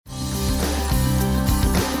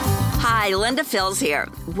Hi, Linda Fields here.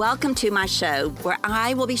 Welcome to my show where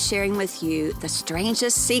I will be sharing with you the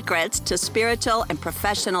strangest secrets to spiritual and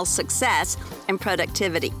professional success and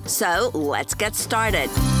productivity. So let's get started.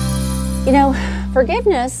 You know,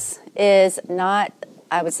 forgiveness is not,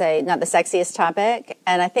 I would say, not the sexiest topic.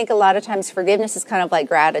 And I think a lot of times forgiveness is kind of like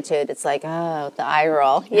gratitude. It's like, oh, the eye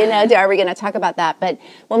roll. You know, are we going to talk about that? But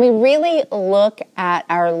when we really look at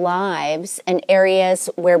our lives and areas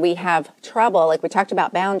where we have trouble, like we talked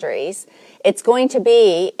about boundaries, it's going to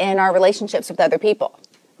be in our relationships with other people,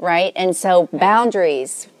 right? And so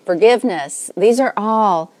boundaries, forgiveness, these are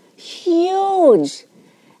all huge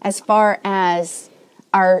as far as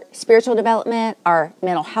our spiritual development, our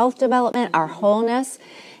mental health development, our wholeness.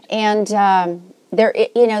 And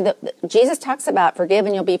Jesus talks about forgive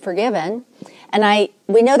and you'll be forgiven. And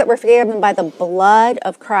we know that we're forgiven by the blood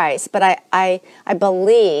of Christ. But I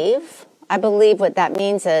believe what that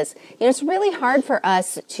means is, it's really hard for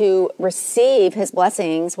us to receive His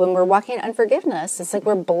blessings when we're walking in unforgiveness. It's like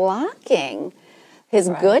we're blocking His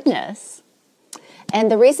goodness. And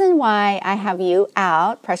the reason why I have you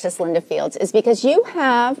out, Precious Linda Fields, is because you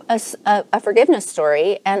have a forgiveness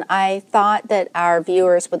story, and I thought that our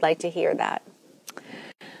viewers would like to hear that.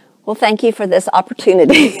 Well, thank you for this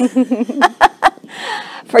opportunity.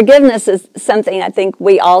 Forgiveness is something I think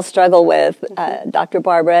we all struggle with, Dr.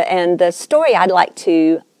 Barbara, and the story I'd like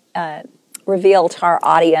to reveal to our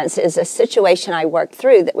audience is a situation I worked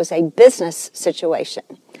through that was a business situation.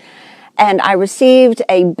 And I received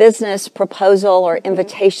a business proposal or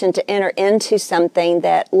invitation to enter into something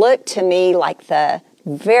that looked to me like the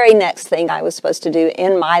very next thing I was supposed to do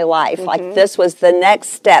in my life. Mm-hmm. Like this was the next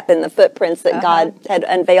step in the footprints that God had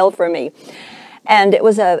unveiled for me. And it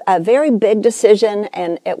was a very big decision,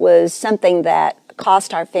 and it was something that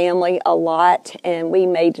cost our family a lot. And we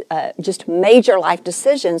made just major life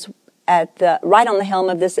decisions right on the helm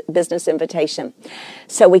of this business invitation.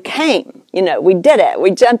 So we came, we did it.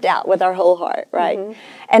 We jumped out with our whole heart, right? Mm-hmm.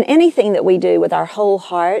 And anything that we do with our whole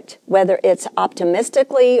heart, whether it's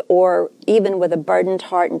optimistically or even with a burdened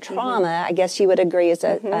heart and trauma, I guess you would agree as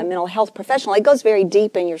a mental health professional, it goes very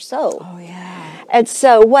deep in your soul. Oh, yeah. And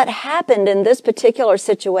so what happened in this particular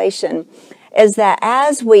situation is that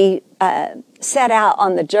as we set out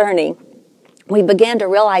on the journey, we began to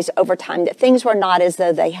realize over time that things were not as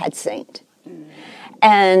though they had seemed.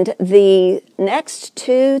 And the next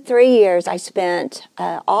 2-3 years, I spent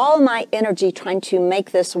all my energy trying to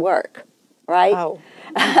make this work, right? Oh.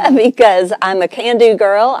 Because I'm a can-do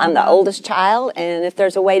girl. I'm the oldest child, and if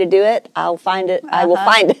there's a way to do it, I'll find it. I will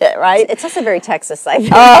find it, right? It's also very Texas, I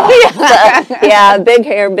think. Oh, yeah, big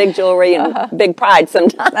hair, big jewelry, and big pride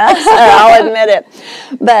sometimes. I'll admit it.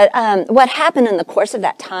 But what happened in the course of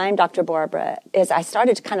that time, Dr. Barbara, is I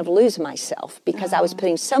started to kind of lose myself because I was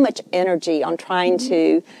putting so much energy on trying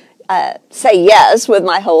to say yes with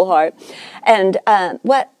my whole heart. And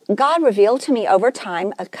what God revealed to me over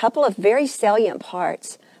time a couple of very salient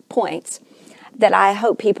points that I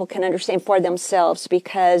hope people can understand for themselves,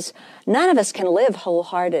 because none of us can live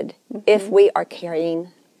wholehearted if we are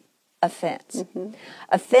carrying offense.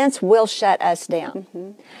 Offense will shut us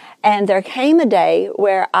down. And there came a day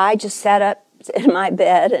where I just sat up in my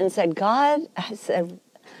bed and said, God, I said,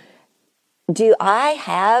 do I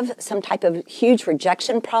have some type of huge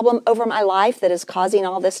rejection problem over my life that is causing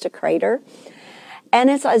all this to crater? And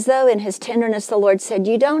it's as though in His tenderness, the Lord said,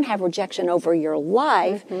 you don't have rejection over your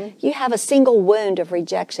life. You have a single wound of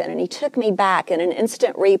rejection. And He took me back in an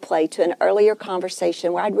instant replay to an earlier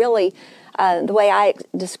conversation where I'd really, the way I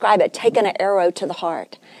describe it, taken an arrow to the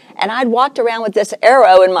heart. And I'd walked around with this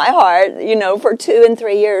arrow in my heart, for 2 and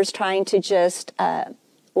 3 years trying to just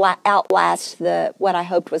outlast what I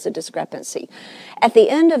hoped was a discrepancy. At the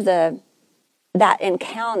end of that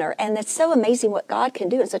encounter, and it's so amazing what God can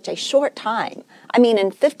do in such a short time. I mean, in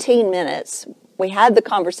 15 minutes, we had the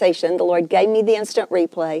conversation. The Lord gave me the instant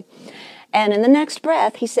replay. And in the next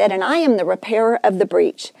breath, He said, and I am the repairer of the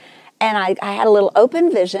breach. And I had a little open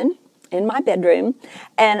vision in my bedroom,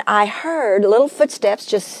 and I heard little footsteps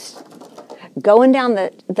just going down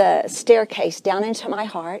the staircase down into my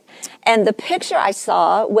heart. And the picture I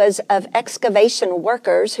saw was of excavation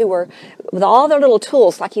workers who were with all their little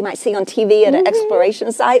tools, like you might see on TV at an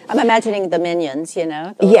exploration site. I'm imagining the Minions,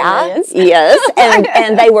 Yeah, Minions. Yes.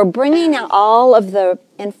 And they were bringing out all of the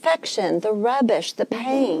infection, the rubbish, the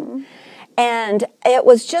pain. And it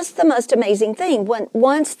was just the most amazing thing.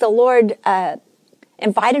 Once the Lord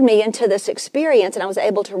invited me into this experience and I was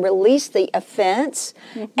able to release the offense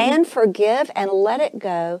and forgive and let it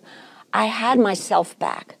go, I had myself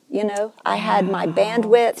back. I had my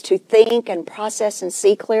bandwidth to think and process and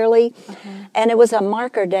see clearly. And it was a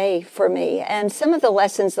marker day for me. And some of the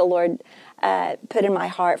lessons the Lord put in my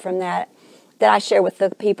heart from that I share with the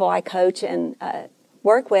people I coach and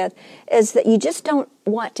work with is that you just don't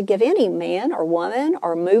want to give any man or woman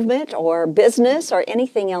or movement or business or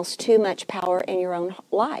anything else too much power in your own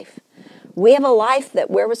life. We have a life that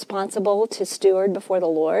we're responsible to steward before the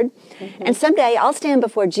Lord. And someday I'll stand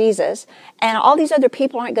before Jesus, and all these other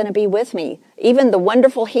people aren't going to be with me. Even the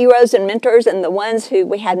wonderful heroes and mentors and the ones who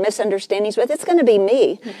we had misunderstandings with, it's going to be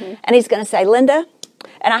me. And he's going to say, Linda,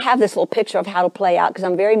 and I have this little picture of how to play out because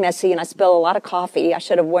I'm very messy and I spill a lot of coffee. I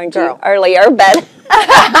should have warned you earlier, but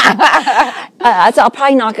so I'll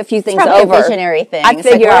probably knock a few things over. A visionary thing. I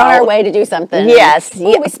figure we're on our way to do something. Yes,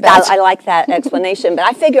 I like that explanation. But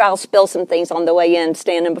I figure I'll spill some things on the way in,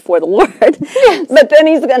 standing before the Lord. But then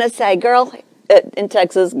he's going to say, "Girl," in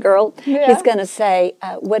Texas, "Girl," he's going to say,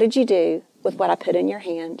 "What did you do with what I put in your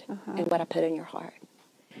hand and what I put in your heart?"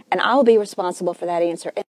 And I will be responsible for that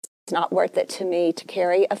answer. It's not worth it to me to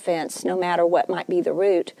carry offense, no matter what might be the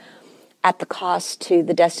root, at the cost to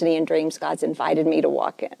the destiny and dreams God's invited me to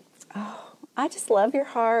walk in. Oh, I just love your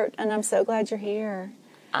heart, and I'm so glad you're here.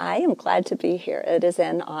 I am glad to be here. It is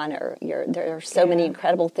an honor. There are so many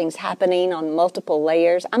incredible things happening on multiple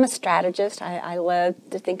layers. I'm a strategist. I love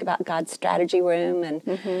to think about God's strategy room,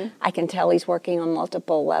 and I can tell He's working on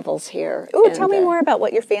multiple levels here. Ooh, tell me more about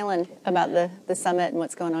what you're feeling about the summit and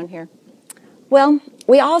what's going on here. Well,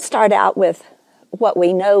 we all start out with what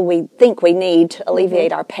we know we think we need to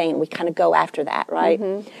alleviate our pain. We kind of go after that, right?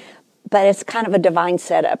 But it's kind of a divine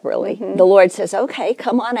setup, really. The Lord says, okay,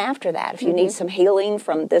 come on after that if you need some healing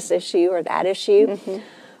from this issue or that issue.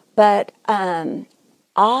 But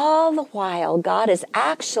all the while, God is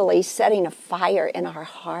actually setting a fire in our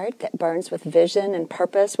heart that burns with vision and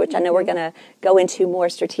purpose, which I know we're going to go into more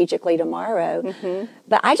strategically tomorrow.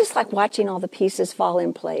 But I just like watching all the pieces fall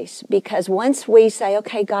in place, because once we say,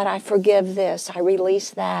 okay, God, I forgive this, I release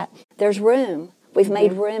that, there's room. We've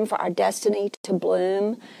made room for our destiny to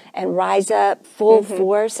bloom and rise up full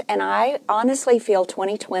force. And I honestly feel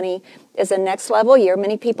 2020 is a next level year.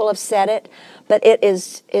 Many people have said it, but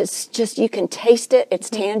it's just, you can taste it. It's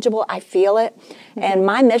tangible. I feel it. And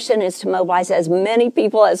my mission is to mobilize as many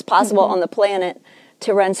people as possible on the planet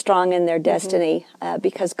to run strong in their destiny,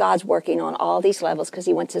 because God's working on all these levels, because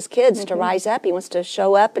He wants His kids to rise up. He wants to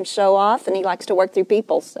show up and show off, and He likes to work through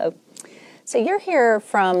people. So you're here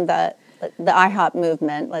from the IHOP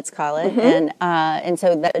movement, let's call it, and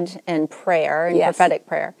so that and prayer and prophetic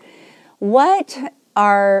prayer. What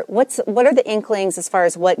are the inklings as far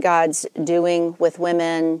as what God's doing with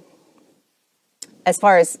women, as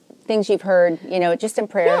far as things you've heard, just in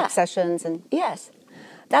prayer sessions and yes.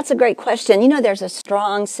 That's a great question. There's a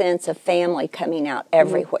strong sense of family coming out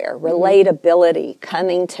everywhere, relatability,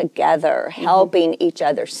 coming together, helping each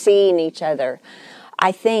other, seeing each other.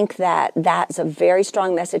 I think that's a very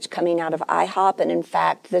strong message coming out of IHOP. And in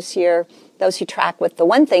fact, this year, those who track with the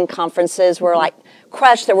One Thing conferences were like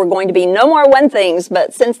crushed. There were going to be no more One Things.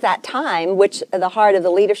 But since that time, which the heart of the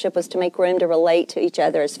leadership was to make room to relate to each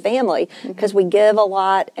other as family, because we give a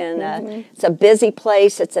lot, and it's a busy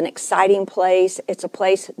place. It's an exciting place. It's a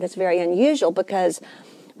place that's very unusual because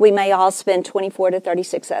we may all spend 24 to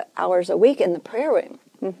 36 hours a week in the prayer room.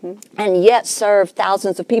 And yet serve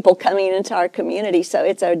thousands of people coming into our community. So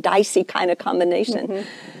it's a dicey kind of combination.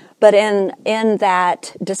 But in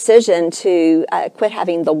that decision to quit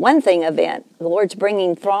having the One Thing event, the Lord's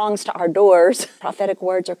bringing throngs to our doors. Prophetic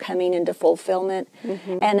words are coming into fulfillment.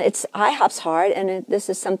 And it's IHOP's heart, and this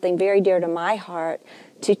is something very dear to my heart,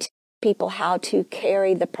 to teach people how to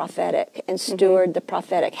carry the prophetic and steward the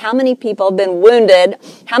prophetic. How many people have been wounded?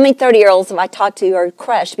 How many 30-year-olds have I talked to who are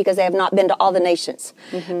crushed because they have not been to all the nations?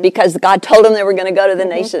 Because God told them they were going to go to the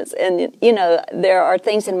nations. And, there are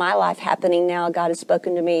things in my life happening now God has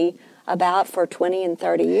spoken to me about for 20 and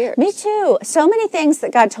 30 years. Me too. So many things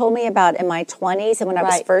that God told me about in my 20s and when I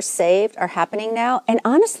was first saved are happening now. And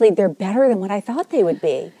honestly, they're better than what I thought they would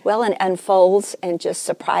be. Well, and unfolds and just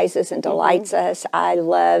surprises and delights us. I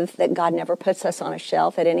love that God never puts us on a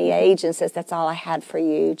shelf at any age and says, that's all I had for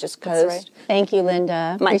you. Just coast. Right. Thank you,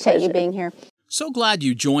 Linda. Appreciate you being here. So glad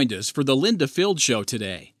you joined us for the Linda Field Show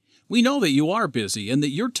today. We know that you are busy and that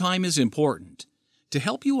your time is important. To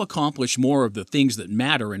help you accomplish more of the things that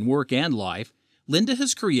matter in work and life, Linda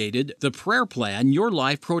has created the Prayer Plan Your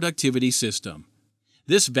Life Productivity System.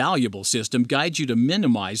 This valuable system guides you to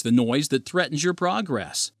minimize the noise that threatens your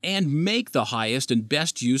progress and make the highest and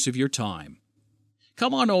best use of your time.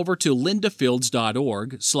 Come on over to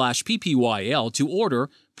lindafields.org/ppyl to order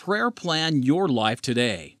Prayer Plan Your Life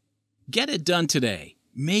today. Get it done today.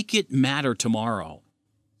 Make it matter tomorrow.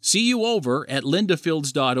 See you over at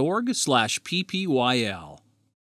lindafields.org/PPYL.